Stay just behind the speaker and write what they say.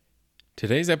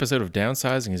Today's episode of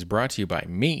Downsizing is brought to you by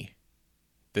me.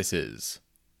 This is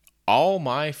all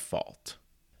my fault.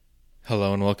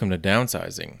 Hello and welcome to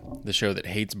Downsizing, the show that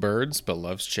hates birds but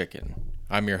loves chicken.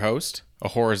 I'm your host, a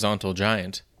horizontal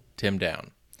giant, Tim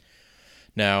Down.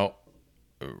 Now,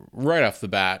 right off the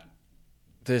bat,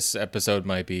 this episode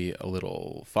might be a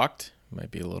little fucked,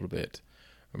 might be a little bit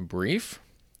brief,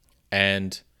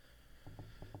 and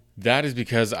that is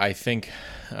because I think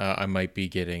I might be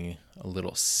getting a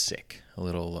little sick, a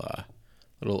little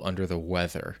under the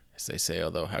weather, as they say.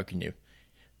 Although, how can you?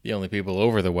 The only people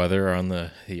over the weather are on the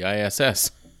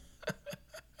ISS.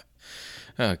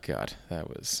 Oh God, that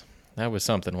was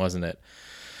something, wasn't it?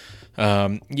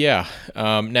 Now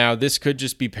this could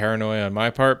just be paranoia on my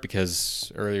part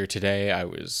because earlier today I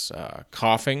was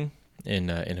coughing in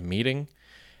a meeting,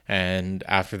 and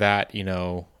after that,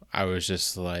 I was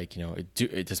just like,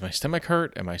 does my stomach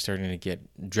hurt? Am I starting to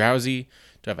get drowsy?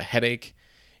 Do I have a headache?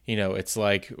 It's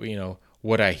like,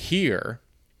 what I hear,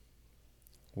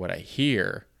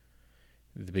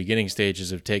 the beginning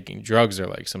stages of taking drugs are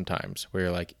like sometimes where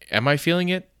you're like, am I feeling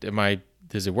it?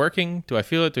 Is it working? Do I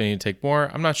feel it? Do I need to take more?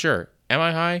 I'm not sure. Am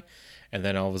I high? And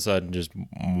then all of a sudden just,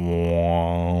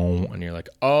 and you're like,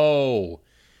 oh,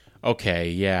 okay,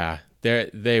 yeah,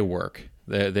 they work.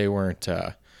 They weren't,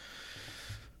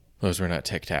 those were not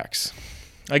Tic Tacs.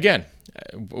 Again,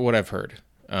 what I've heard.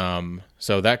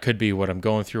 So that could be what I'm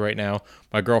going through right now.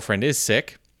 My girlfriend is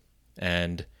sick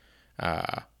and,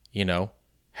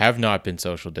 have not been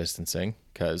social distancing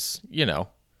because, it'd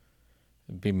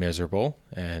be miserable.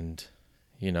 And,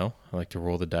 I like to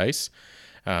roll the dice.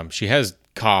 She has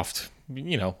coughed,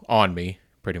 on me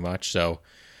pretty much. So,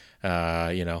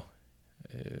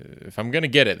 if I'm going to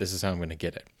get it, this is how I'm going to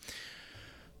get it.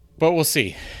 But we'll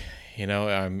see.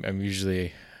 I'm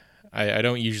usually, I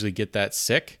don't usually get that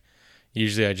sick.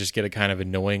 Usually I just get a kind of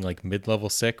annoying, like mid-level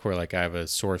sick where like I have a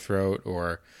sore throat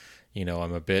or,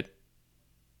 I'm a bit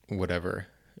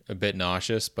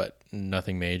nauseous, but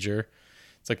nothing major.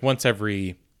 It's like once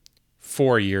every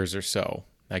 4 years or so,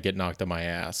 I get knocked on my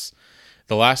ass.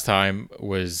 The last time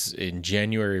was in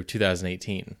January of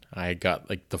 2018. I got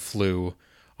like the flu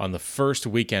on the first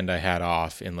weekend I had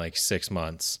off in like 6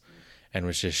 months and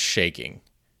was just shaking.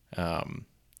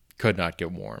 Could not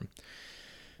get warm.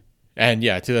 And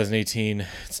yeah, 2018,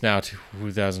 it's now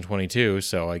 2022,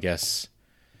 so I guess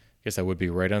I would be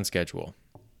right on schedule.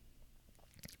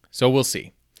 So we'll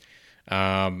see.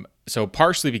 So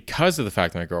partially because of the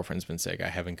fact that my girlfriend's been sick, I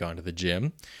haven't gone to the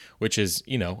gym, which is,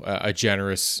 a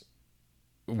generous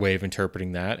way of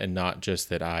interpreting that, and not just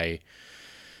that I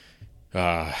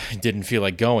didn't feel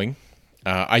like going.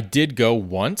 I did go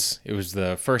once. It was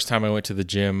the first time I went to the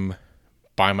gym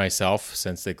by myself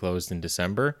since they closed in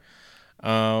December.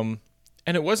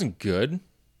 And it wasn't good.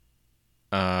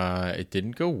 It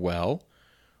didn't go well,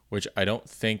 which I don't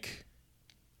think,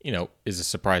 is a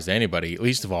surprise to anybody,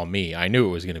 least of all me. I knew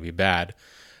it was going to be bad.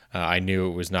 I knew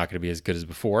it was not going to be as good as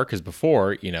before, because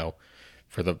before,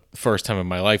 for the first time in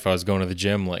my life, I was going to the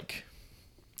gym like,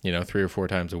 3 or 4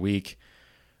 times a week. It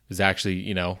was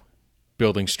actually,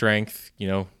 building strength,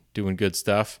 doing good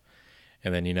stuff.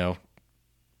 And then,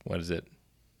 what is it?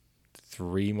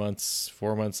 4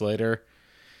 months later,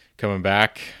 coming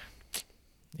back,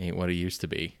 ain't what it used to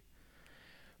be.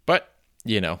 But,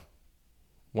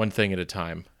 one thing at a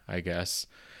time, I guess.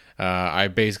 I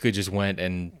basically just went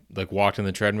and like walked on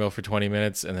the treadmill for 20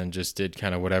 minutes and then just did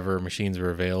kind of whatever machines were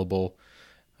available.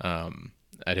 I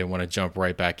didn't want to jump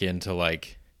right back into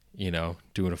like,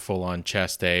 doing a full-on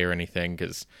chest day or anything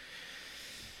because,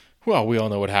 well, we all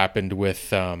know what happened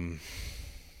with the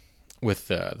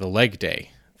leg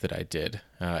day that I did.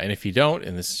 And if you don't,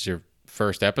 and this is your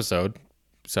first episode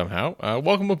somehow,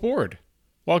 welcome aboard.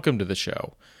 Welcome to the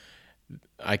show.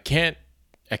 I can't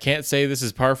say this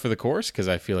is par for the course because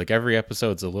I feel like every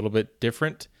episode's a little bit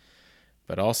different,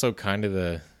 but also kind of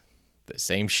the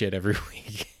same shit every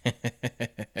week.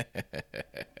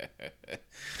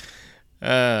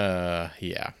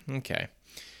 Yeah. Okay.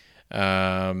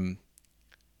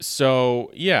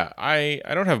 So yeah, I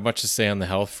don't have much to say on the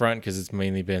health front because it's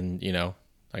mainly been,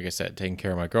 like I said, taking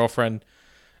care of my girlfriend.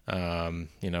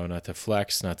 Not to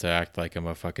flex, not to act like I'm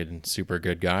a fucking super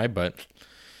good guy, but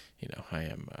I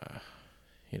am,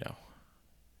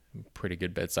 pretty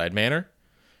good bedside manner,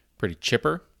 pretty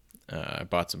chipper. I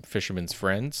bought some Fisherman's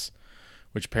Friends,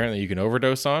 which apparently you can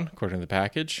overdose on, according to the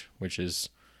package, which is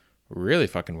really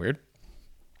fucking weird.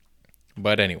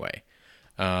 But anyway,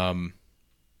 I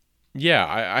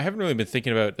haven't really been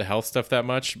thinking about the health stuff that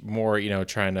much. More,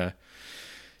 trying to,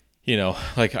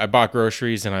 like I bought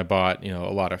groceries and I bought, a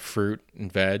lot of fruit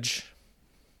and veg.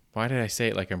 Why did I say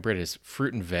it like I'm British?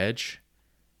 Fruit and veg?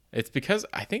 I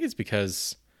think it's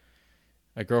because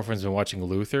my girlfriend's been watching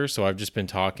Luther, so I've just been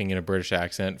talking in a British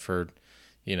accent for,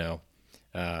 you know,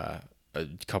 a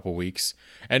couple weeks.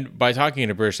 And by talking in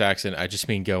a British accent, I just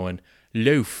mean going,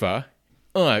 Loafer,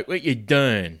 all right, what you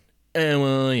done? How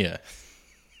are you?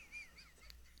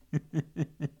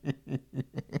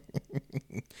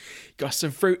 Got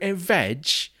some fruit and veg?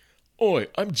 Oi,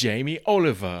 I'm Jamie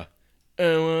Oliver. How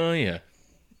are you?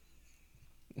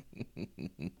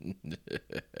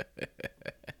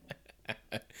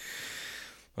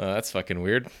 Well, that's fucking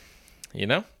weird. You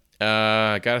know?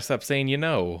 Gotta stop saying you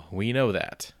know. We know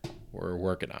that. We're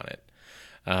working on it.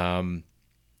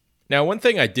 Now, one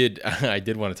thing I did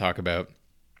want to talk about,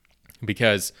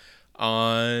 because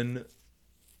on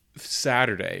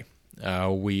Saturday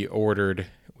we ordered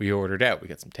out. We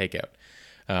got some takeout.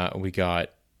 We got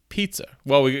pizza.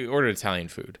 Well, we ordered Italian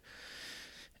food,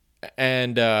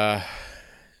 and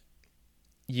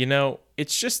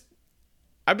it's just,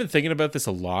 I've been thinking about this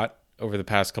a lot over the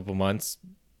past couple months,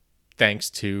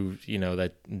 thanks to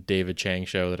that David Chang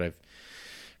show that I've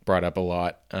brought up a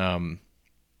lot.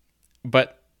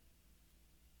 But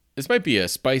this might be a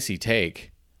spicy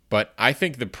take, but I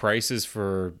think the prices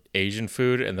for Asian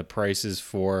food and the prices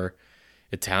for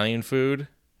Italian food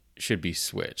should be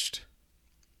switched.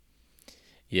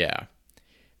 Yeah.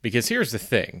 Because here's the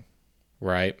thing,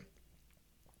 right?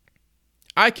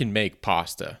 I can make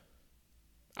pasta.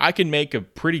 I can make a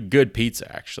pretty good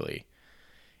pizza, actually.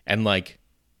 And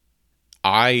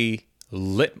I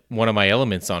lit one of my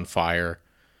elements on fire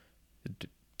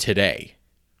today.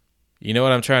 You know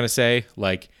what I'm trying to say?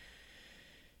 You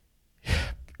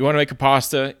want to make a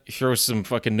pasta, you throw some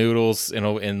fucking noodles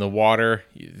in the water,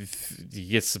 you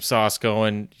get some sauce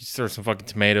going, you throw some fucking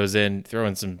tomatoes in, throw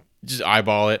in some, just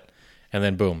eyeball it, and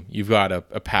then boom, you've got a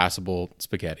passable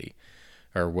spaghetti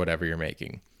or whatever you're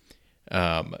making.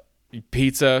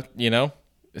 Pizza, the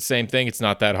same thing. It's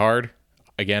not that hard.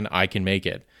 Again, I can make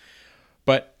it.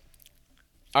 But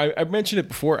I mentioned it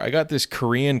before. I got this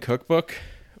Korean cookbook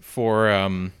for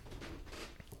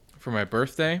my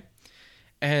birthday,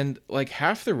 and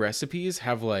half the recipes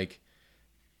have like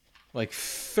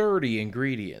 30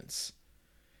 ingredients.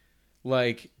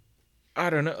 I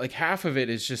don't know, half of it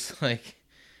is just let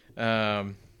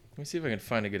me see if I can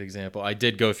find a good example. I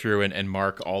did go through and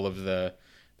mark all of the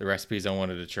recipes I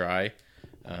wanted to try.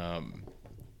 Let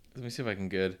me see if I can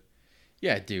good.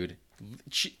 Yeah, dude,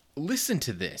 listen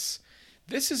to this.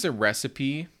 This is a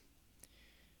recipe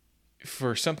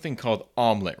for something called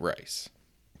omelet rice.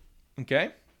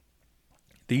 Okay?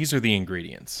 These are the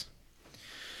ingredients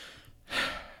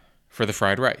for the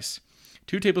fried rice.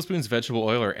 2 tablespoons vegetable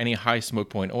oil or any high smoke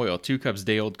point oil, 2 cups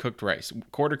day-old cooked rice,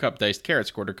 1/4 cup diced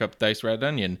carrots, 1/4 cup diced red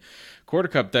onion, 1/4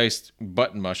 cup diced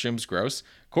button mushrooms, gross,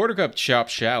 1/4 cup chopped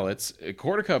shallots,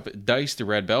 1/4 cup diced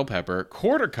red bell pepper,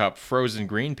 1/4 cup frozen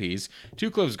green peas, 2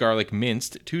 cloves garlic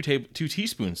minced, 2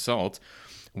 teaspoons salt,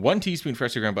 1 teaspoon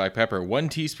freshly ground black pepper, 1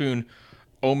 teaspoon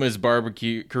Oma's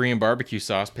Korean barbecue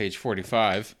sauce, page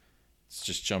 45. Let's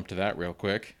just jump to that real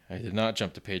quick. I did not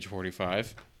jump to page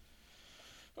 45.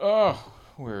 Oh,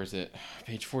 where is it?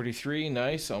 Page 43.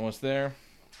 Nice. Almost there.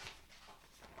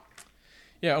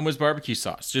 Yeah, Oma's barbecue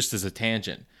sauce, just as a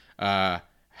tangent.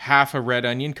 Half a red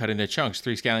onion cut into chunks,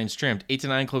 3 scallions trimmed, 8 to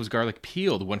 9 cloves garlic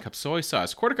peeled, 1 cup soy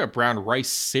sauce, 1/4 cup brown rice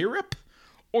syrup,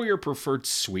 or your preferred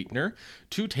sweetener,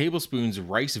 2 tablespoons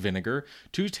rice vinegar,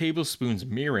 2 tablespoons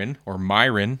mirin, or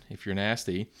mirin if you're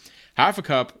nasty, half a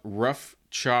cup rough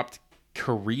chopped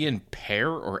Korean pear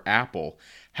or apple,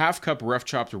 half cup rough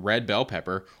chopped red bell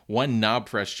pepper, 1 knob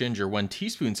fresh ginger, 1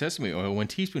 teaspoon sesame oil, 1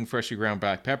 teaspoon freshly ground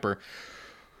black pepper,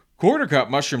 1/4 cup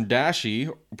mushroom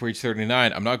dashi, page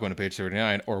 39, I'm not going to page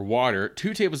 39, or water,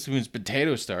 2 tablespoons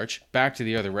potato starch, back to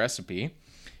the other recipe.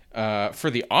 For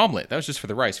the omelet, that was just for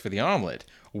the rice. For the omelet,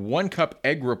 1 cup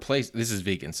egg replacer. This is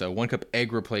vegan, so 1 cup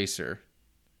egg replacer.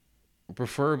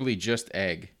 Preferably just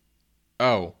egg.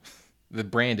 Oh, the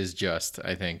brand is Just,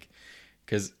 I think.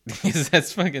 Because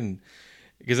that's fucking...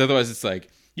 Because otherwise it's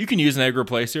you can use an egg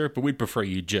replacer, but we'd prefer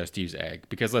you just use egg.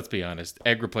 Because let's be honest,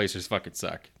 egg replacers fucking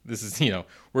suck. This is,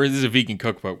 this is a vegan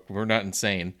cookbook. We're not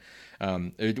insane.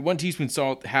 1 teaspoon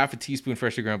salt, half a teaspoon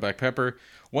freshly ground black pepper,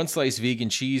 1 slice vegan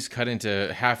cheese cut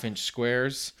into half-inch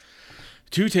squares,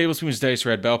 2 tablespoons diced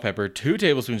red bell pepper, 2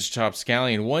 tablespoons chopped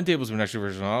scallion, 1 tablespoon extra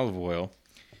virgin olive oil.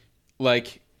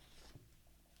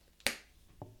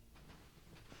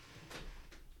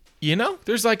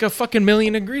 There's a fucking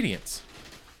million ingredients.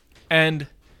 And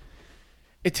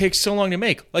it takes so long to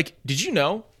make. Did you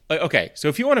know? Okay, so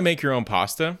if you want to make your own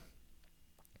pasta,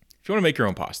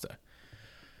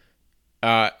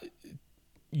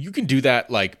 you can do that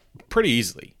pretty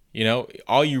easily. You know,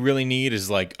 all you really need is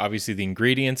like obviously the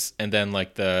ingredients and then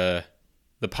like the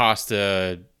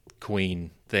pasta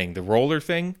queen thing, the roller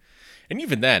thing. And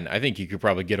even then, I think you could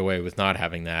probably get away with not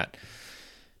having that.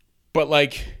 But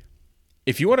like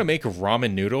if you want to make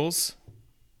ramen noodles,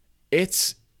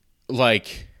 it's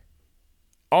like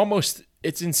almost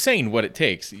it's insane what it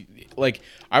takes. Like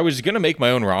I was gonna make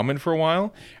my own ramen for a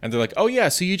while, and they're like, "Oh yeah,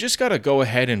 so you just gotta go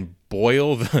ahead and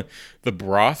boil the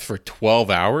broth for 12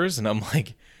 hours," and I'm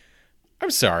like,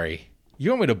 "I'm sorry, you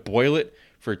want me to boil it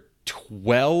for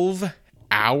 12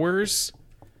 hours?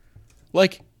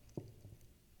 Like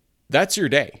that's your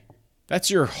day. That's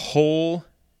your whole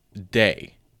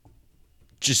day."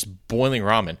 Just boiling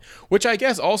ramen, which I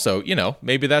guess also,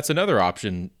 maybe that's another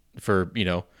option for,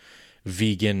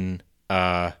 vegan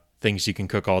things you can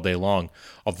cook all day long.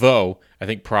 Although I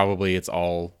think probably it's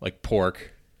all like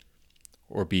pork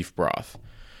or beef broth.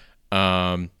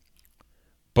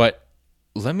 But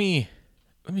let me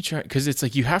try because it's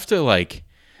like you have to like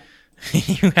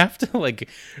you have to like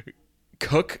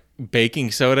cook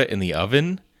baking soda in the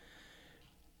oven.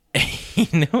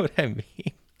 You know what I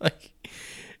mean? Like,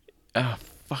 oh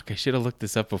fuck! I should have looked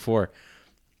this up before.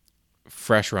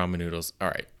 Fresh ramen noodles. All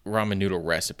right, ramen noodle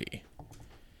recipe.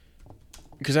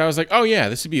 Because I was like, oh yeah,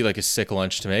 this would be like a sick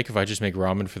lunch to make if I just make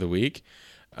ramen for the week.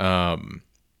 And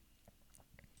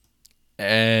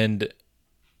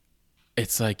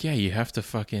it's like, yeah, you have to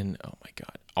fucking, oh my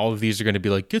God. All of these are going to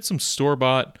be like, get some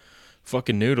store-bought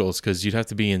fucking noodles because you'd have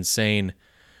to be insane.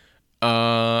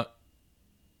 Yeah,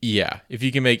 if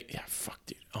you can make, yeah, fuck,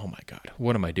 dude. Oh my God.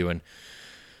 What am I doing?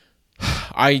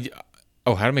 How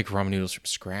to make ramen noodles from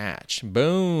scratch.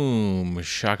 Boom.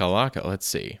 Shakalaka. Let's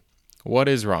see. What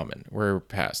is ramen? We're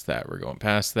past that. We're going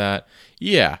past that.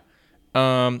 Yeah.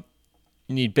 You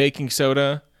need baking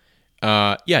soda.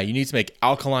 You need to make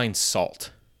alkaline salt,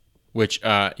 which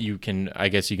you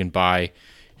can buy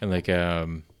in like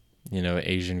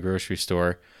Asian grocery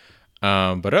store.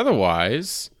 But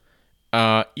otherwise,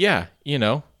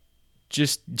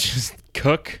 just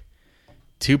cook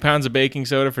 2 pounds of baking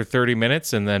soda for 30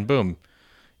 minutes and then boom,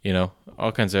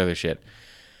 all kinds of other shit.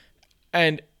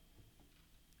 And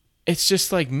it's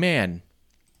just like, man,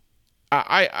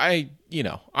 I'm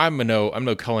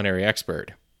no culinary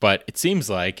expert, but it seems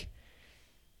like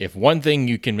if one thing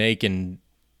you can make in,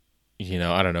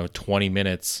 20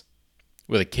 minutes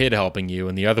with a kid helping you,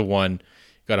 and the other one, you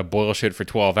got to boil shit for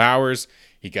 12 hours,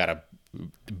 you got to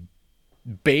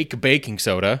bake baking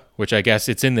soda, which I guess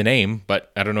it's in the name,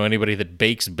 but I don't know anybody that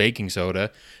bakes baking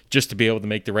soda just to be able to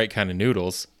make the right kind of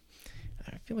noodles.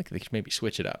 I feel like they should maybe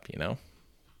switch it up,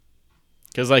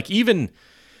 Because, like, even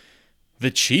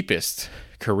the cheapest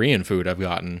Korean food I've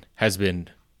gotten has been,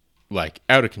 like,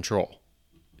 out of control.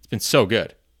 It's been so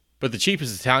good. But the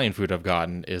cheapest Italian food I've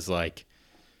gotten is, like,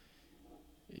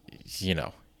 you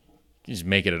just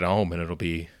make it at home and it'll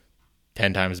be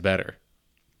 10 times better.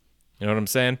 You know what I'm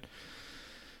saying?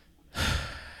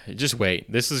 Just wait.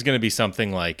 This is going to be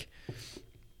something like,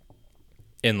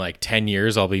 in, like, 10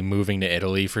 years, I'll be moving to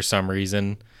Italy for some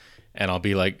reason. And I'll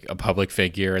be like a public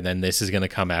figure, and then this is going to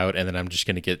come out, and then I'm just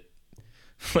going to get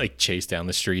like chased down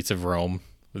the streets of Rome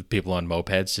with people on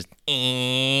mopeds, just and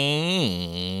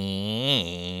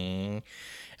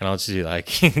I'll just be like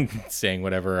saying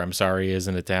whatever I'm sorry is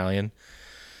in Italian.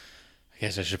 I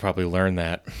guess I should probably learn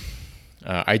that.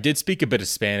 I did speak a bit of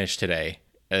Spanish today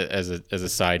as a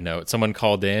side note. Someone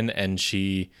called in, and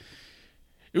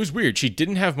it was weird. She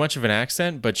didn't have much of an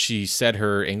accent, but she said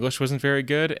her English wasn't very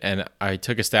good. And I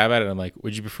took a stab at it. I'm like,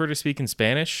 would you prefer to speak in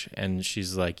Spanish? And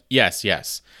she's like, yes.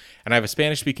 And I have a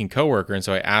Spanish-speaking coworker. And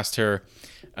so I asked her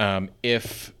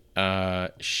if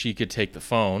she could take the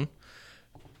phone.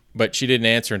 But she didn't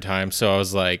answer in time. So I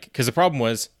was like, because the problem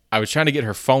was I was trying to get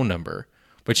her phone number,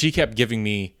 but she kept giving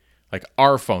me like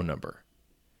our phone number.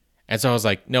 And so I was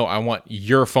like, no, I want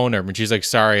your phone number. And she's like,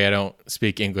 sorry, I don't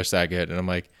speak English that good. And I'm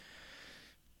like,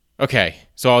 okay,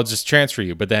 so I'll just transfer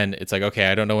you. But then it's like,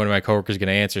 okay, I don't know when my coworker's going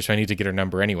to answer, so I need to get her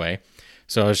number anyway.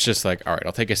 So I was just like, all right,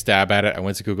 I'll take a stab at it. I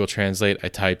went to Google Translate. I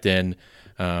typed in,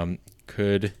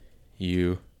 could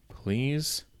you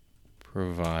please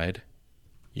provide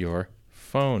your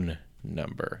phone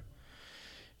number?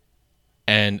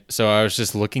 And so I was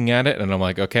just looking at it, and I'm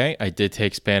like, okay, I did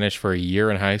take Spanish for a year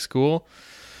in high school.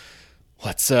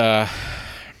 Let's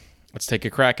take a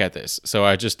crack at this. So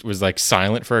I just was like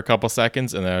silent for a couple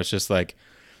seconds, and then I was just like,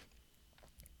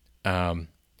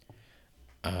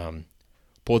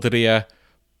 podría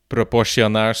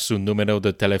proporcionar su número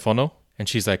de teléfono? And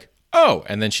she's like, oh,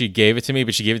 and then she gave it to me,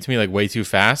 but she gave it to me like way too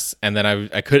fast. And then I'm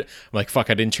like, fuck,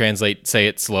 I didn't say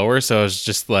it slower. So I was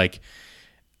just like,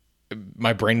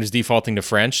 my brain was defaulting to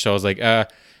French. So I was like,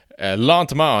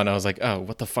 Lentement. I was like, oh,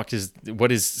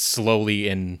 what is slowly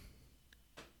in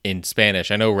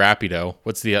Spanish? I know rapido.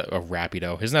 What's the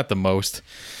rapido? Isn't that the most?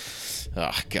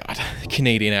 Oh God,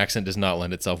 Canadian accent does not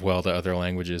lend itself well to other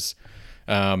languages.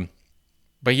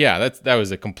 But yeah, that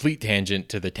was a complete tangent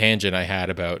to the tangent I had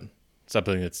about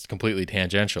something that's completely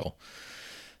tangential.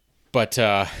 But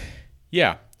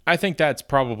yeah, I think that's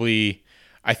probably.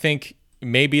 I think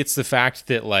maybe it's the fact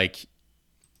that like,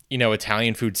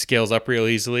 Italian food scales up real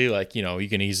easily. Like, you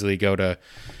can easily go to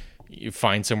you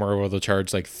find somewhere where they'll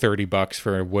charge like $30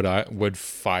 for a wood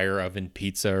fire oven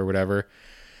pizza or whatever.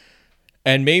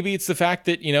 And maybe it's the fact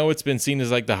that, it's been seen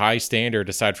as like the high standard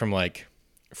aside from like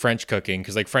French cooking.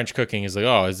 Cause like French cooking is like,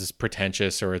 oh, is this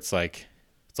pretentious? Or it's like,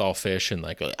 it's all fish and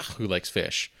like, ugh, who likes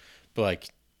fish? But like,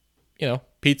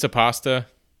 pizza, pasta,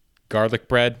 garlic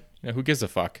bread, who gives a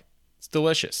fuck? It's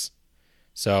delicious.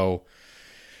 So,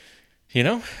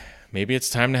 maybe it's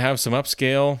time to have some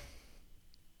upscale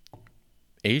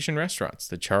Asian restaurants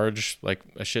that charge like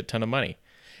a shit ton of money.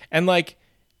 And like,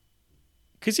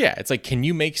 cause yeah, it's like, can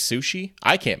you make sushi?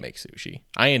 I can't make sushi.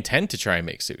 I intend to try and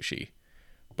make sushi.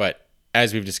 But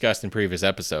as we've discussed in previous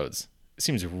episodes, it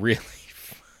seems really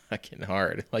fucking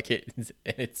hard. Like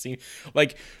it seems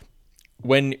like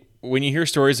when you hear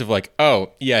stories of like,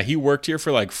 oh yeah, he worked here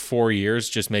for like 4 years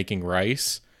just making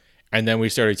rice. And then we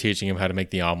started teaching him how to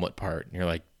make the omelet part. And you're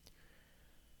like,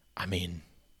 I mean,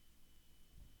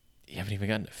 you haven't even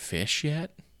gotten to fish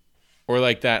yet? Or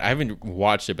like that, I haven't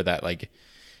watched it, but that like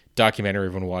documentary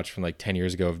everyone watched from like 10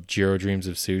 years ago of Jiro Dreams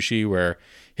of Sushi, where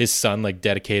his son like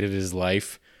dedicated his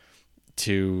life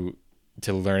to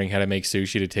learning how to make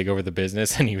sushi to take over the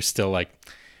business. And he was still like,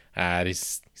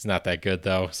 he's not that good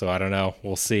though. So I don't know.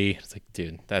 We'll see. It's like,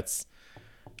 dude, that's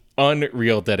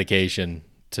unreal dedication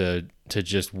to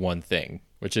just one thing,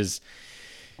 which is,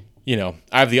 I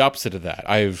have the opposite of that.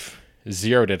 I have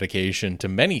zero dedication to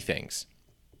many things.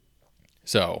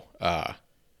 So,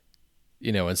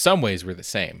 in some ways we're the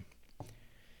same.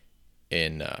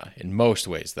 In most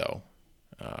ways though,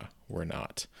 we're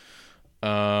not.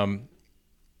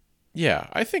 Yeah,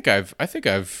 I think I've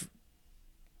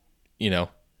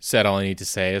said all I need to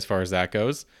say as far as that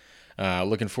goes.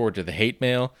 Looking forward to the hate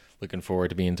mail. Looking forward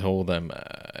to being told I'm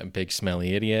a big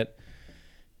smelly idiot.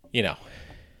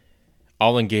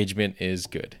 All engagement is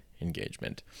good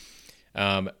engagement.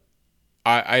 I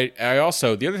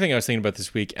also, the other thing I was thinking about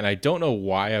this week, and I don't know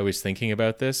why I was thinking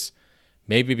about this,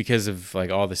 maybe because of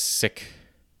like all the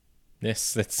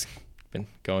sickness that's been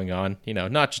going on,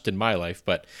 not just in my life,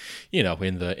 but, in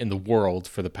the world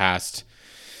for the past,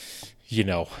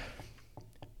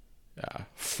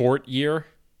 fort year.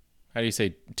 How do you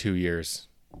say 2 years?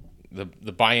 The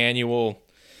biannual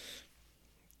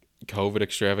COVID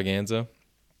extravaganza.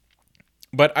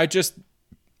 But I just,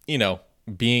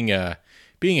 being a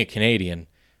Canadian,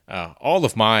 all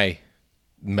of my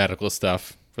medical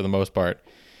stuff, for the most part,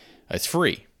 is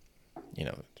free.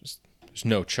 There's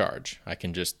no charge. I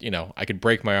can just, I could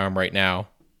break my arm right now,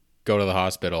 go to the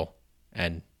hospital,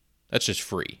 and that's just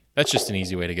free. That's just an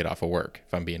easy way to get off of work,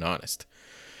 if I'm being honest.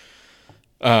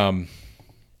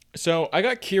 So I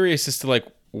got curious as to like,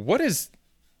 this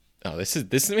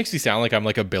makes me sound like I'm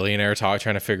like a billionaire trying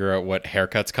to figure out what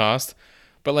haircuts cost.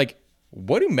 But like,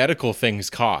 what do medical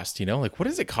things cost? Like what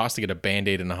does it cost to get a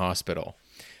Band-Aid in the hospital?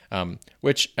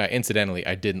 Which incidentally,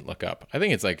 I didn't look up. I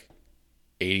think it's like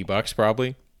 $80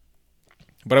 probably.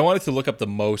 But I wanted to look up the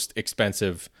most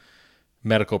expensive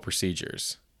medical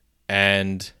procedures.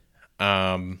 And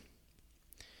there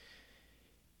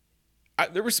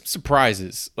were some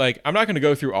surprises. Like, I'm not going to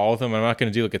go through all of them. I'm not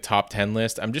going to do like a top 10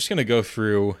 list. I'm just going to go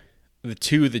through the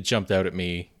two that jumped out at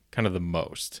me kind of the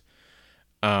most.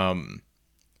 And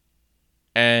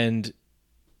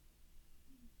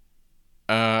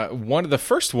the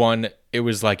first one, it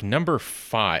was like number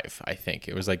 5, I think.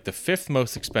 It was like the 5th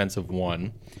most expensive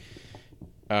one.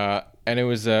 And it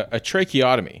was a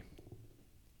tracheotomy.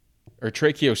 Or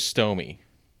tracheostomy,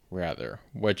 rather.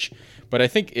 But I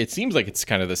think it seems like it's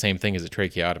kind of the same thing as a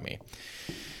tracheotomy.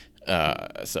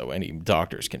 So any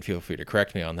doctors can feel free to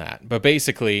correct me on that. But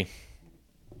basically,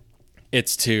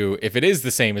 if it is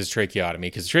the same as tracheotomy,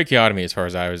 because tracheotomy, as far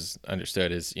as I was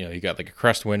understood, is, you got like a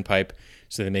crushed windpipe,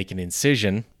 so they make an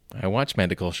incision. I watch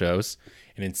medical shows.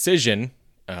 An incision,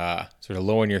 sort of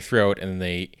low in your throat, and then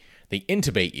they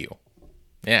intubate you.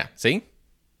 Yeah, see?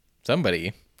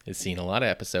 Somebody has seen a lot of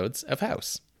episodes of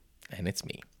House, and it's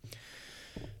me.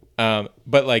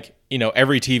 But like,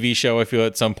 every TV show, I feel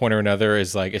at some point or another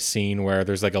is like a scene where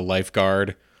there's like a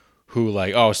lifeguard who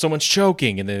like, oh, someone's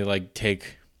choking, and they like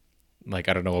take like,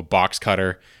 I don't know, a box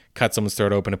cutter, cut someone's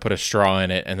throat open and put a straw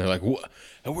in it, and they're like,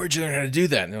 where'd you learn how to do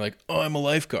that? And they're like, oh, I'm a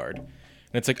lifeguard. And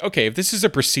it's like, okay, if this is a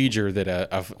procedure that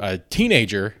a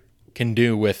teenager can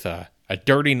do with a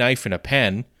dirty knife and a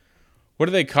pen, what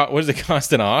does it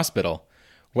cost in a hospital?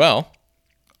 Well,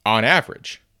 on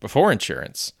average, before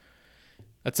insurance,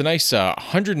 that's a nice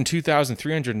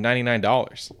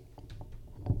 $102,399.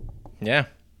 Yeah.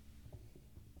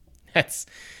 At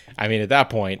that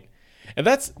point, and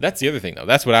that's the other thing, though.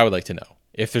 That's what I would like to know.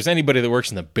 If there's anybody that works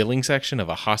in the billing section of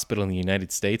a hospital in the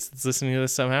United States that's listening to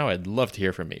this somehow, I'd love to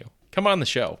hear from you. Come on the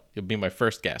show. You'll be my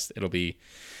first guest. It'll be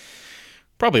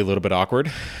probably a little bit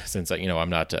awkward since, I'm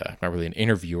not really an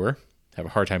interviewer. I have a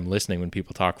hard time listening when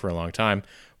people talk for a long time,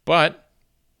 but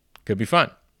could be fun.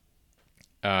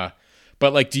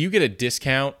 But do you get a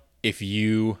discount if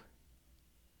you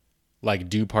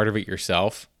do part of it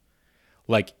yourself?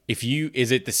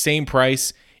 Is it the same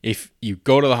price if you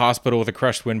go to the hospital with a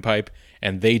crushed windpipe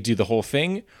and they do the whole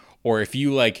thing? Or if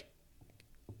you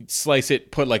slice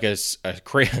it, put a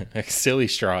silly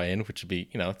straw in, which would be,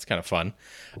 it's kind of fun.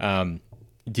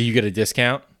 Do you get a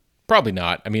discount? Probably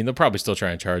not. They'll probably still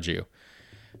try and charge you.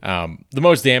 The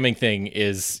most damning thing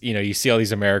is, you see all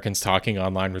these Americans talking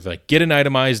online with get an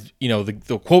itemized,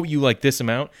 they'll quote you this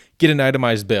amount, get an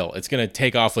itemized bill. It's going to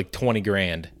take off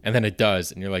 $20,000. And then it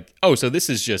does. And you're like, oh, so this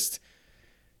is just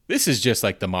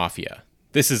like the mafia.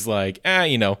 This is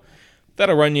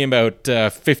that'll run you about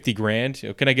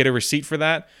 $50,000. Can I get a receipt for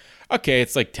that? Okay.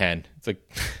 It's 10. It's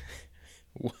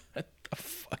what the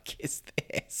fuck is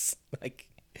this?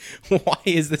 Why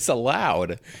is this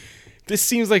allowed? This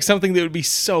seems like something that would be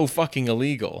so fucking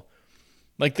illegal.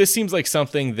 This seems like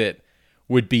something that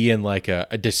would be in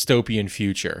a dystopian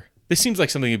future. This seems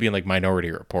like something that would be in Minority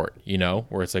Report,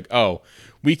 where it's oh,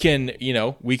 we can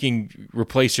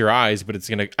replace your eyes, but it's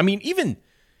going to, even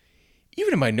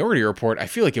in Minority Report, I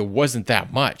feel like it wasn't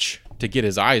that much to get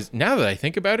his eyes. Now that I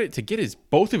think about it, to get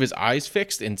both of his eyes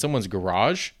fixed in someone's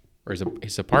garage or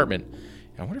his apartment.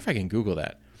 I wonder if I can Google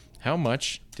that. How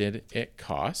much did it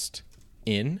cost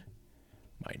in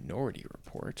Minority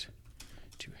Report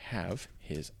to have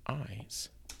his eyes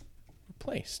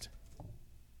replaced?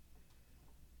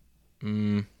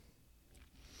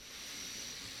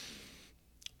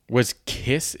 Was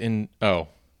Kiss in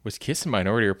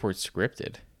Minority Report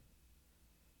scripted?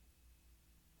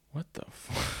 What the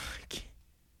fuck?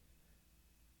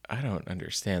 I don't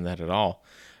understand that at all.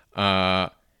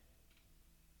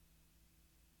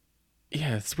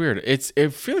 Yeah, it's weird. I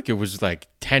feel like it was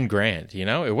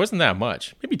 $10,000, It wasn't that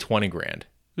much. Maybe $20,000. It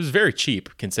was very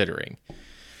cheap considering.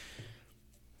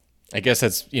 I guess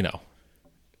that's, a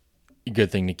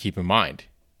good thing to keep in mind.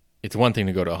 It's one thing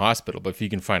to go to a hospital, but if you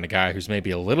can find a guy who's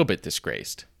maybe a little bit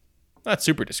disgraced, not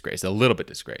super disgraced, a little bit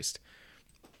disgraced,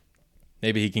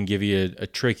 maybe he can give you a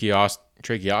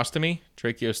tracheostomy,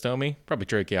 probably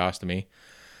tracheostomy,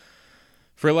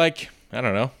 for I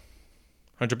don't know,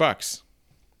 $100.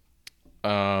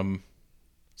 So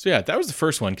yeah, that was the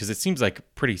first one because it seems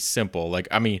pretty simple.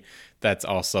 That's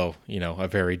also, a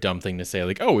very dumb thing to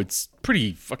say. Oh, it's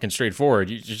pretty fucking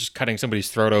straightforward. You're just cutting somebody's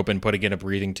throat open, putting in a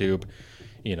breathing tube,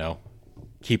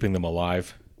 keeping them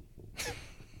alive.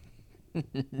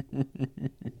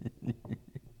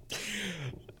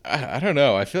 I don't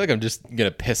know. I feel like I'm just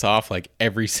gonna piss off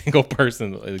every single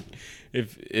person.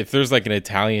 If there's an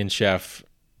Italian chef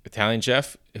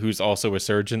who's also a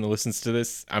surgeon that listens to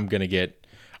this, I'm gonna get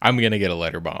a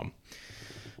letter bomb.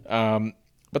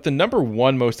 But the number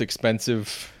one most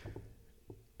expensive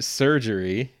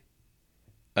surgery,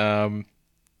 it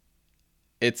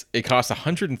costs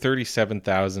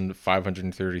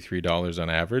 $137,533 on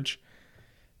average,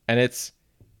 and it's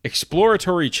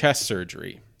exploratory chest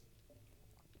surgery,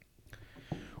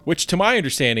 which to my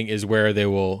understanding is where they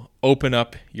will open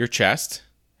up your chest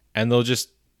and they'll just,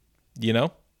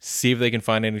 see if they can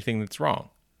find anything that's wrong.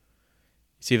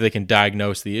 See if they can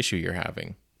diagnose the issue you're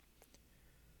having.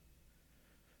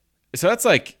 So that's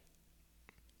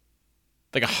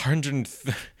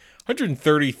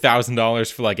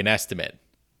 $130,000 for an estimate.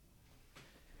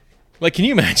 Can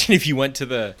you imagine if you went to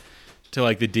the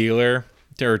dealer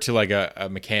or to a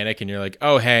mechanic and you're like,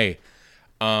 oh, hey,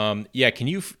 yeah, can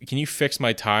you fix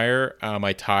my tire?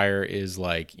 My tire is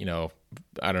I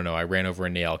don't know, I ran over a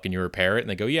nail. Can you repair it? And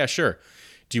they go, yeah, sure.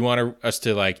 Do you want us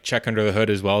to check under the hood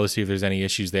as well to see if there's any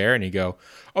issues there? And you go,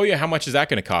 oh yeah, how much is that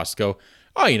going to cost? Go,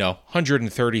 oh,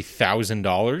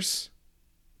 $130,000.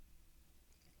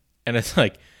 And it's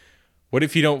what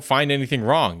if you don't find anything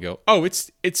wrong? You go, oh, it's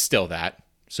still that.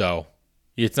 So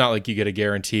it's not like you get a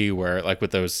guarantee where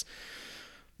with those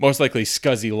most likely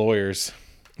scuzzy lawyers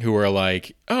who are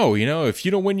oh, if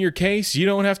you don't win your case, you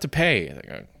don't have to pay.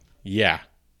 Yeah,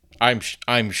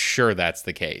 I'm sure that's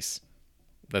the case.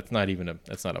 That's not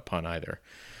a pun either.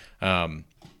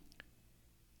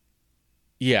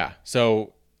 Yeah.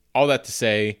 So all that to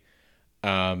say,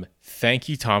 thank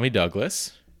you, Tommy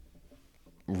Douglas.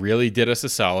 Really did us a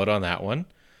solid on that one.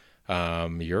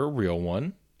 You're a real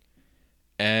one.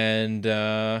 And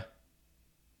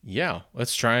yeah,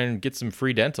 let's try and get some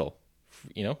free dental.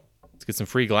 Let's get some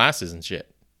free glasses and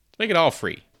shit. Let's make it all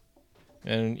free.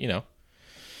 And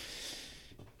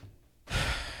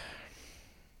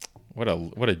what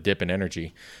a dip in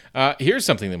energy. Here's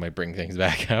something that might bring things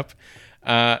back up.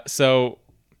 So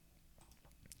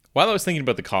while I was thinking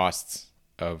about the costs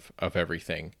of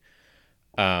everything,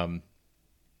 I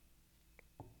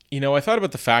thought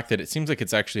about the fact that it seems like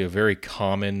it's actually a very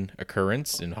common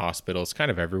occurrence in hospitals, kind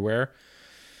of everywhere,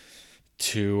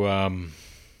 to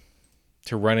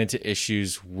run into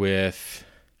issues with,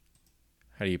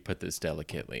 how do you put this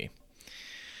delicately?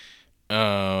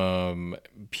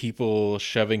 People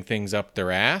shoving things up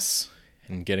their ass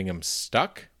and getting them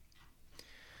stuck.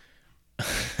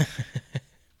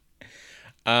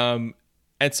 And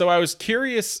so I was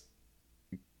curious,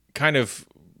 I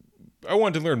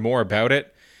wanted to learn more about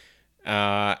it.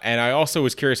 And I also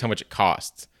was curious how much it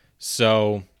costs.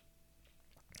 So,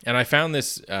 and I found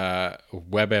this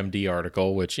WebMD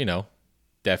article, which,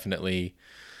 definitely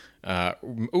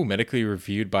medically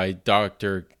reviewed by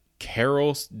Dr.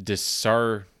 Carol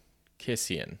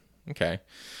Desarkisian. Okay.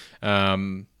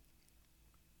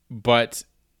 But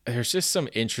there's just some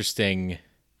interesting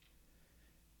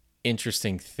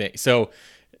thing. So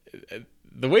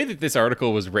the way that this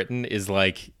article was written is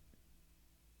like,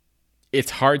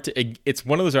 it's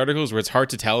one of those articles where it's hard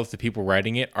to tell if the people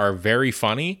writing it are very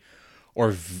funny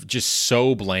or just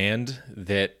so bland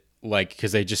that, like,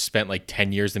 because they just spent like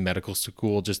 10 years in medical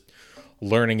school just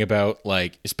learning about,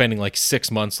 like, spending like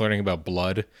 6 months learning about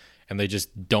blood, and they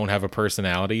just don't have a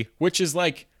personality, which is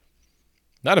like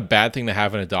not a bad thing to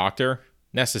have in a doctor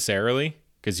necessarily,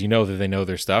 because that they know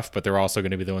their stuff, but they're also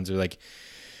going to be the ones who are like,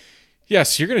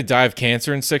 yes, you're going to die of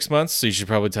cancer in 6 months, so you should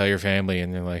probably tell your family.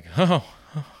 And they're like, oh,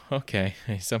 okay.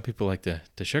 Some people like to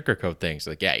sugarcoat things.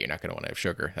 Like, yeah, you're not going to want to have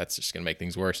sugar. That's just going to make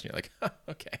things worse. And you're like,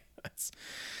 okay, it's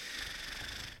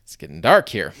getting dark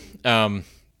here.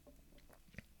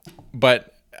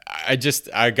 But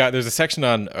there's a section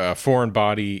on foreign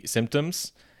body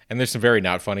symptoms, and there's some very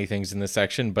not funny things in this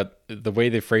section. But the way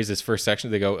they phrase this first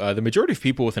section, they go, the majority of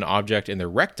people with an object in their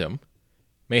rectum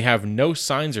may have no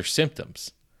signs or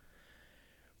symptoms,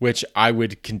 which I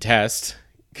would contest.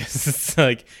 Because it's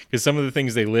like, some of the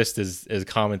things they list as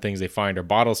common things they find are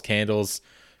bottles, candles,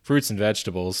 fruits, and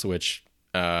vegetables, which,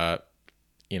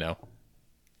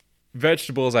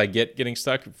 vegetables I get getting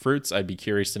stuck. Fruits, I'd be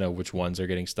curious to know which ones are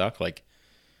getting stuck. Like,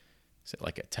 is it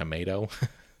like a tomato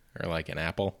or like an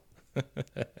apple?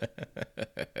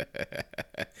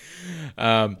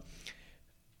 But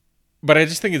I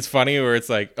just think it's funny where it's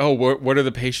like, oh, what are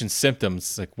the patient's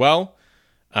symptoms? Like, well,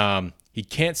 he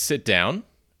can't sit down,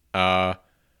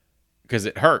 because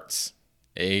it hurts.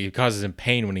 It causes him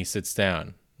pain when he sits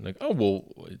down. I'm like, oh, well,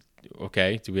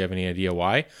 okay. Do we have any idea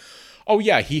why? Oh,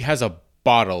 yeah, he has a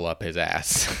bottle up his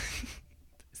ass.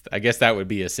 I guess that would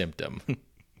be a symptom.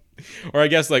 Or I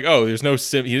guess like, oh, he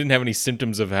didn't have any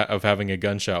symptoms of having a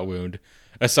gunshot wound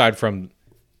aside from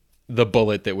the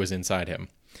bullet that was inside him.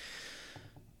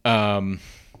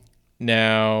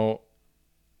 Now,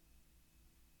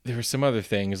 there were some other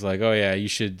things like, oh yeah, you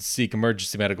should seek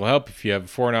emergency medical help if you have a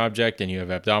foreign object and you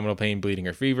have abdominal pain, bleeding,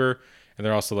 or fever. And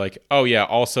they're also like, oh yeah,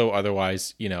 also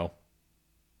otherwise,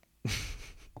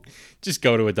 just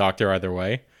go to a doctor either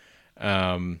way.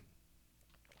 They're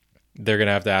going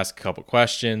to have to ask a couple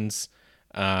questions.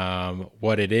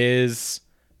 What it is,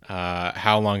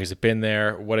 how long has it been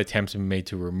there, what attempts have been made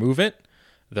to remove it.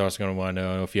 They're also going to want to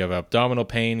know if you have abdominal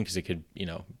pain, because it could,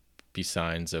 be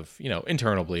signs of,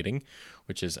 internal bleeding,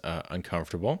 which is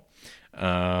uncomfortable.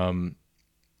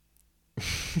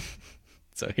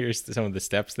 So here's some of the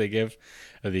steps they give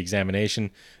of the examination.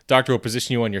 Doctor will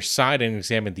position you on your side and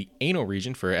examine the anal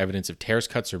region for evidence of tears,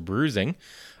 cuts, or bruising.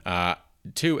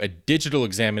 2, a digital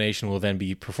examination will then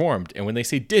be performed. And when they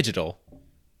say digital,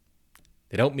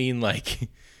 they don't mean like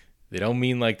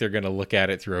they're going to look at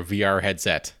it through a VR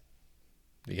headset.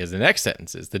 Because the next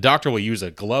sentence is, the doctor will use a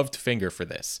gloved finger for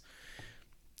this.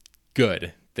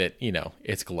 Good that,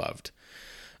 it's gloved.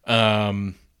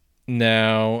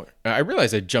 Now, I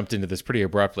realize I jumped into this pretty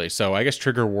abruptly. So I guess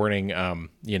trigger warning,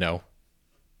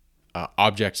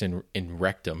 objects in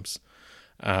rectums.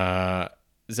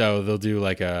 So they'll do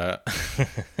like they'll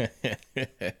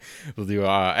do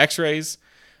x-rays.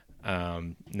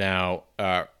 Now,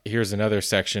 here's another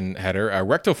section header: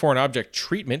 rectal foreign object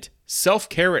treatment,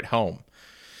 self-care at home.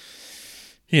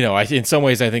 In some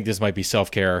ways, I think this might be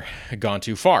self-care gone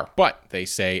too far. But they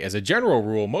say, as a general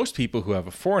rule, most people who have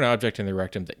a foreign object in their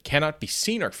rectum that cannot be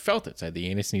seen or felt inside the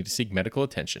anus need to seek medical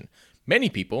attention. Many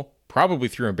people, probably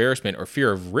through embarrassment or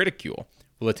fear of ridicule,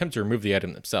 will attempt to remove the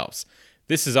item themselves.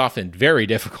 This is often very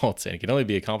difficult and can only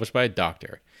be accomplished by a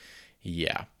doctor.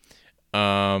 Yeah.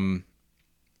 Now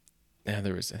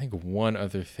there was, I think, one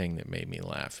other thing that made me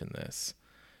laugh in this.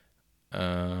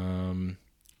 Oh,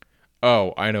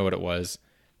 I know what it was.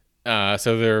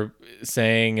 So they're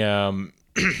saying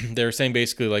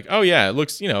basically like, oh yeah, it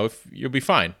looks, if you'll be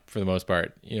fine for the most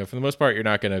part. For the most part, you're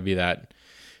not going to be that.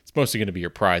 It's mostly going to be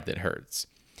your pride that hurts.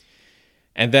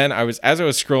 And then as I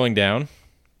was scrolling down,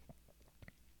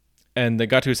 and they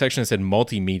got to a section that said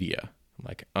multimedia. I'm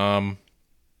like,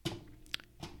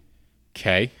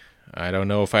 okay. I don't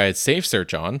know if I had safe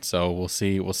search on, so we'll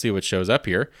see what shows up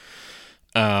here.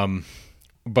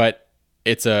 But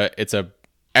it's a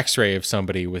X-ray of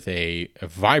somebody with a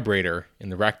vibrator in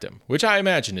the rectum, which I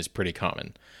imagine is pretty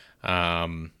common.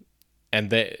 And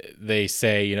they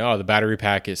say, the battery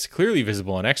pack is clearly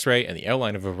visible on X-ray, and the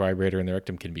outline of a vibrator in the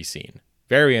rectum can be seen.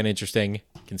 Very uninteresting.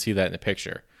 You can see that in the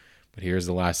picture. But here's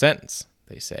the last sentence.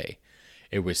 They say,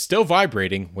 it was still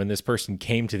vibrating when this person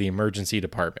came to the emergency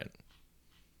department.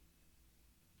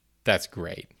 That's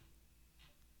great.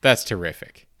 That's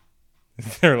terrific.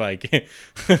 They're like,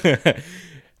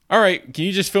 all right, can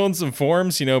you just fill in some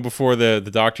forms, before the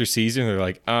doctor sees you? And they're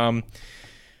like,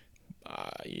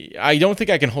 I don't think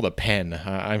I can hold a pen.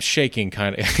 I'm shaking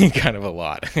kind of a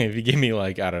lot. If you give me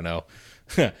I don't know,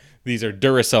 these are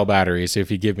Duracell batteries. So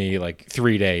if you give me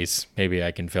 3 days, maybe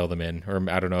I can fill them in. Or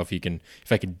I don't know if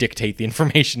I can dictate the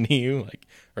information to you,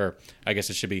 or I guess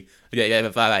it should be,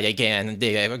 I can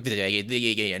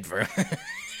dig for.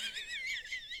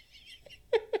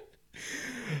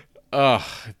 Oh,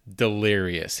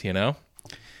 delirious,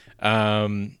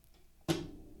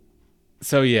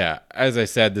 So yeah, as I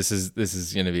said, this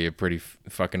is going to be a pretty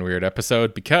fucking weird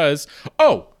episode because,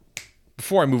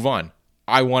 before I move on,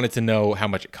 I wanted to know how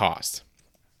much it cost.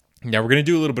 Now we're going to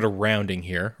do a little bit of rounding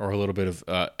here, or a little bit of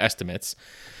estimates.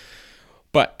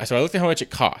 So I looked at how much it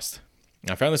cost.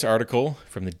 I found this article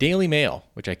from the Daily Mail,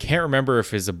 which I can't remember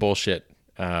if is a bullshit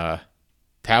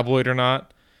tabloid or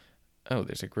not. Oh,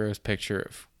 there's a gross picture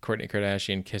of Kourtney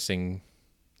Kardashian kissing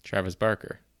Travis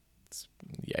Barker.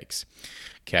 Yikes.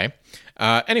 Okay.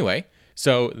 Anyway,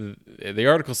 so the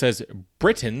article says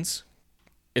Britons.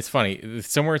 It's funny.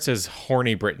 Somewhere it says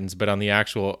horny Britons, but on the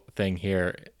actual thing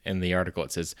here in the article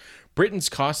it says Britons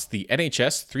cost the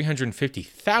NHS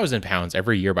 £350,000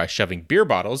 every year by shoving beer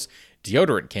bottles,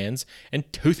 deodorant cans,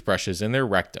 and toothbrushes in their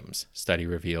rectums, study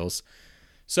reveals.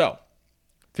 So,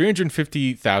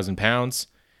 £350,000.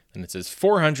 And it says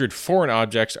 400 foreign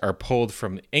objects are pulled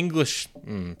from English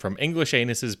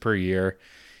anuses per year,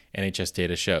 NHS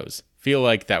data shows. Feel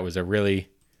like that was a really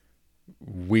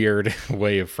weird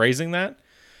way of phrasing that.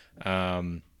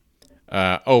 By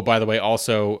the way,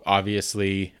 also,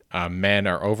 obviously, men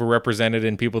are overrepresented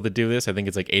in people that do this. I think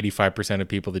it's 85% of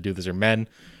people that do this are men,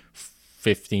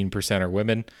 15% are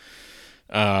women.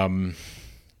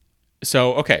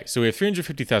 So we have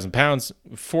 £350,000,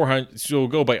 400. So we'll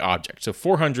go by object. So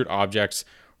 400 objects.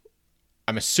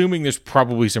 I'm assuming there's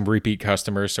probably some repeat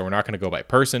customers, so we're not going to go by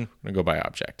person. We're going to go by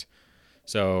object.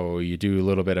 So you do a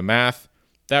little bit of math.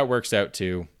 That works out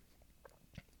to,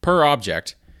 per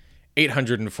object,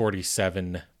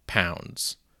 847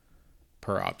 pounds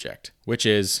per object, which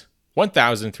is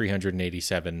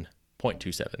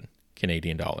 1,387.27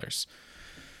 Canadian dollars.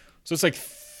 So it's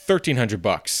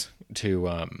 $1,300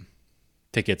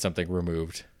 to get something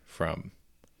removed from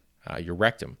your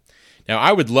rectum. Now,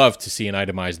 I would love to see an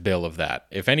itemized bill of that.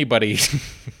 If anybody's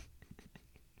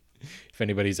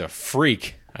a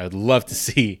freak, I would love to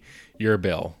see your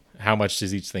bill. How much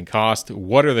does each thing cost?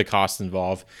 What are the costs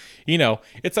involved?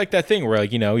 It's like that thing where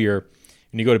when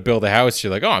you go to build a house,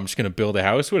 you're like, oh, I'm just going to build a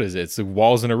house. What is it? It's the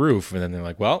walls and a roof. And then they're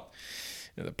like, well,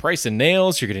 the price of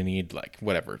nails, you're going to need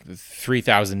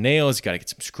 3,000 nails. You got to get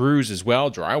some screws as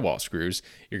well, drywall screws.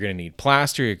 You're going to need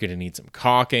plaster. You're going to need some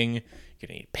caulking. You're going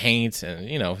to need paint. And,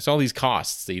 it's all these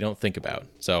costs that you don't think about.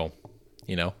 So,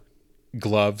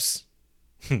 gloves,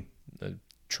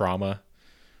 trauma.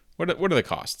 What are the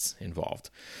costs involved?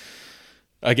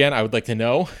 Again, I would like to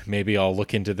know. Maybe I'll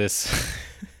look into this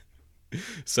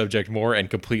subject more and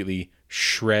completely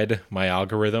shred my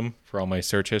algorithm for all my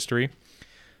search history.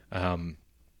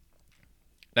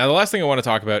 Now, the last thing I want to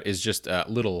talk about is just a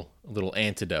little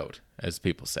antidote, as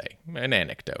people say, an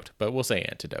anecdote, but we'll say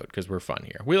antidote because we're fun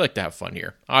here. We like to have fun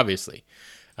here, obviously.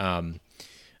 Um,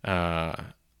 uh,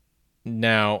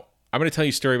 Now, I'm going to tell you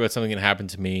a story about something that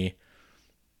happened to me.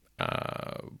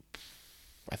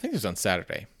 I think it was on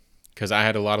Saturday because I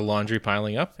had a lot of laundry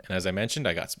piling up, and as I mentioned,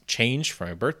 I got some change for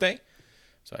my birthday,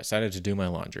 so I decided to do my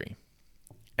laundry,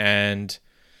 and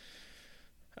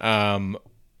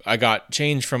I got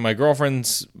change from my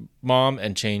girlfriend's mom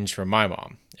and change from my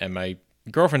mom. And my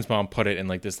girlfriend's mom put it in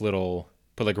like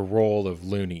put like a roll of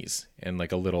loonies in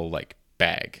like a little like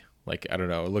bag. Like, I don't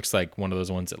know, it looks like one of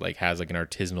those ones that like has like an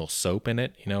artisanal soap in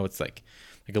it. You know, it's like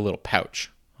a little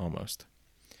pouch almost.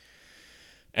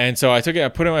 And so I took it, I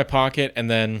put it in my pocket, and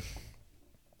then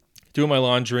doing my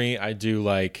laundry, I do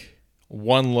like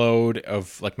one load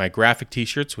of like my graphic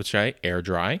t-shirts, which I air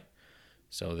dry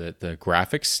so that the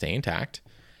graphics stay intact,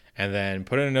 and then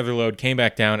put in another load, came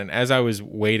back down, and as I was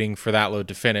waiting for that load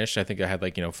to finish, I think I had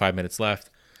like, 5 minutes left,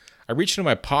 I reached into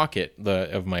my pocket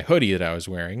of my hoodie that I was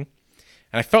wearing,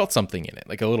 and I felt something in it,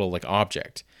 like a little like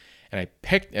object, and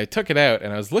I took it out,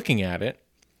 and I was looking at it,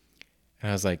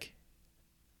 and I was like,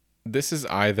 this is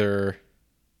either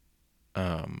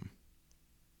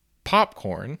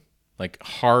popcorn, like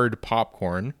hard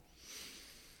popcorn,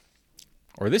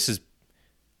 or this is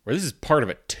part of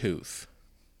a tooth.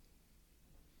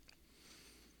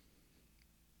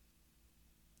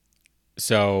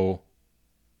 So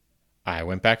I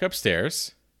went back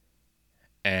upstairs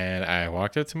and I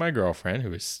walked up to my girlfriend who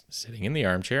was sitting in the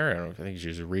armchair. I think she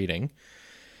was reading.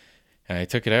 And I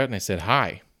took it out and I said,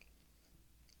 "Hi,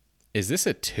 is this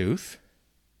a tooth?"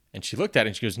 And she looked at it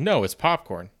and she goes, "No, it's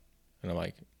popcorn." And I'm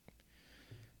like,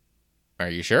 "Are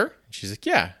you sure?" And she's like,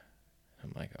 "Yeah."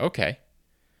 I'm like, "Okay."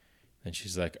 And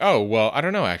she's like, "Oh, well, I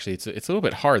don't know, actually. It's a little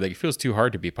bit hard. Like, it feels too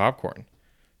hard to be popcorn."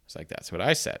 It's like, "That's what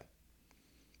I said."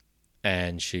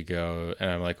 And and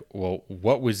I'm like, "Well,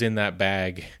 what was in that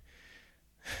bag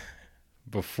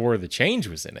before the change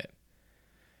was in it?"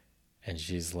 And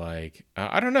she's like,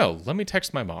 "I don't know. Let me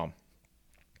text my mom."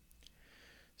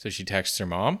 So she texts her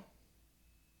mom.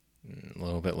 A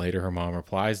little bit later, her mom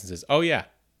replies and says, "Oh, yeah,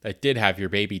 that did have your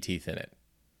baby teeth in it."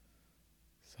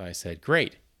 So I said,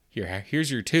 "Great.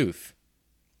 Here's your tooth."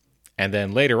 And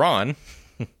then later on,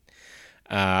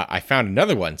 I found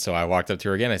another one. So I walked up to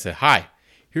her again. I said, "Hi,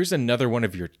 here's another one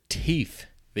of your teeth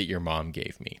that your mom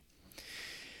gave me."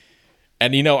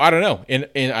 And, I don't know.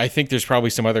 And I think there's probably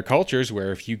some other cultures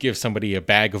where if you give somebody a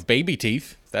bag of baby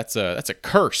teeth, that's a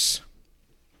curse.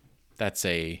 That's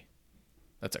a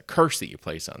curse that you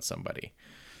place on somebody.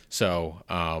 So,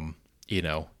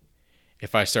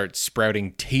 if I start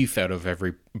sprouting teeth out of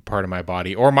every part of my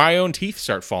body, or my own teeth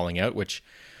start falling out, which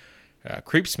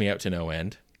creeps me out to no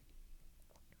end,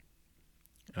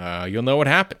 you'll know what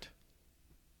happened.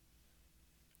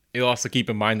 You'll also keep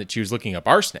in mind that she was looking up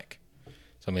arsenic.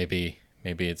 So maybe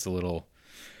it's a little,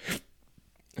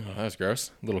 oh, that was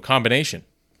gross, a little combination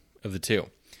of the two.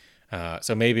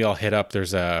 So maybe I'll hit up,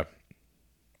 there's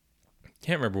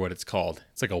can't remember what it's called.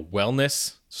 It's like a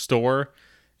wellness store.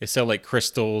 They sell like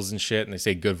crystals and shit, and they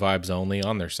say good vibes only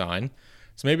on their sign.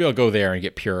 So maybe I'll go there and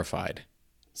get purified.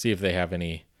 See if they have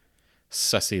any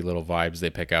sussy little vibes they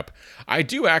pick up. I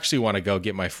do actually want to go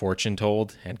get my fortune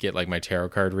told and get like my tarot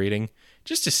card reading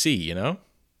just to see,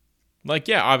 Like,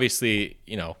 yeah, obviously,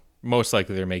 most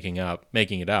likely they're making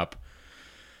it up.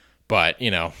 But,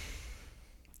 it's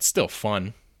still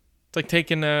fun. It's like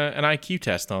taking an IQ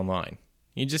test online.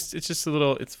 It's just it's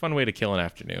a fun way to kill an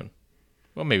afternoon.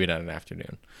 Well, maybe not an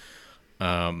afternoon.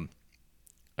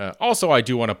 Also, I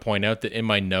do want to point out that in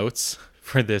my notes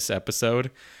for this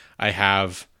episode, I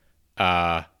have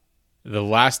the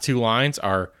last two lines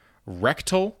are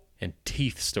rectal and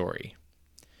teeth story.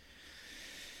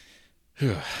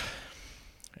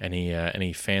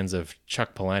 Any fans of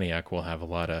Chuck Palahniuk will have a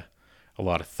lot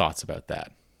of thoughts about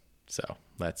that. So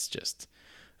let's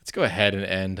go ahead and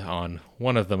end on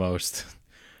one of the most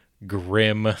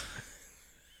grim,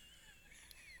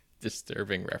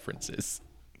 disturbing references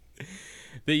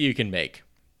that you can make.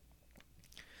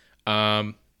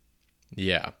 Yeah,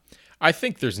 I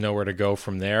think there's nowhere to go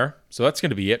from there. So that's going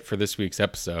to be it for this week's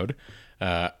episode.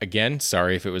 Again,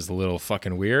 sorry if it was a little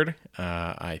fucking weird.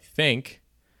 I think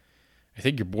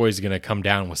your boy's going to come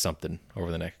down with something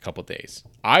over the next couple of days.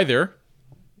 Either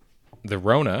the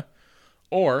Rona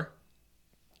or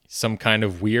some kind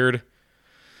of weird,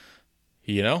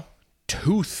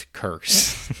 tooth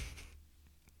curse.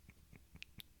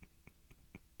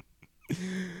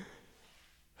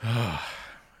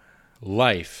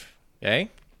 Life, eh?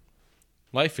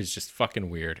 Life is just fucking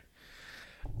weird.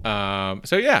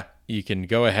 So yeah, you can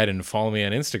go ahead and follow me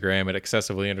on Instagram at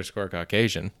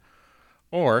excessively_Caucasian.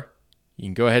 Or you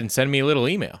can go ahead and send me a little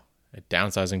email at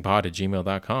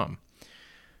downsizingpod@gmail.com.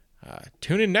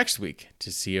 Tune in next week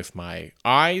to see if my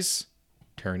eyes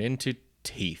turn into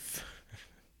teeth.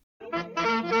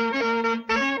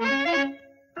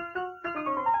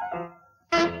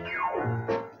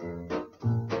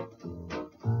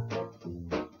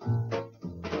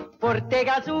 Porte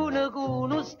casune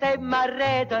con un stemma a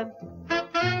rete,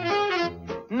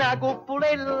 una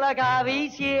cuppolella che vi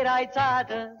si era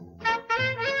alzata,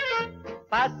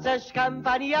 passa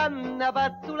scampanianna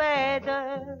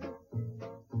pattuleta,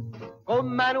 con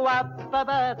mano a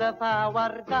papà te fa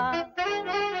guardare.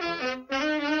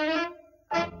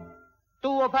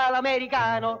 Tu fa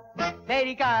l'americano,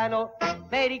 americano,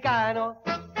 americano,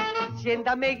 senti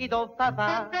a me chi t'ho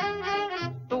fa.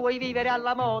 Tu vuoi vivere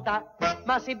alla moda,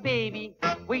 ma se bevi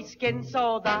whisky e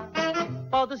soda,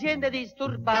 poi ti senti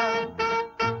disturbato.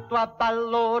 Tu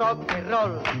abballo rock and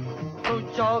roll,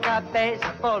 tu gioca a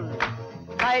baseball,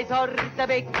 fai sorte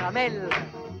per camella,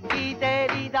 chi te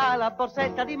li dà la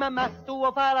borsetta di mamma,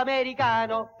 tu fa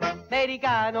l'americano,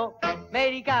 americano,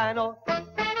 americano,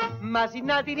 ma se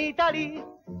nati in Italia,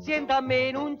 senta a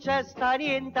me non c'è sta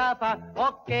niente a fa,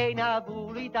 ok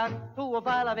napolitan, tu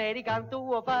fa l'american,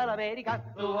 tu fa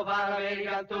l'american, tu fa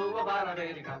l'american, tu fa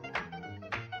l'american.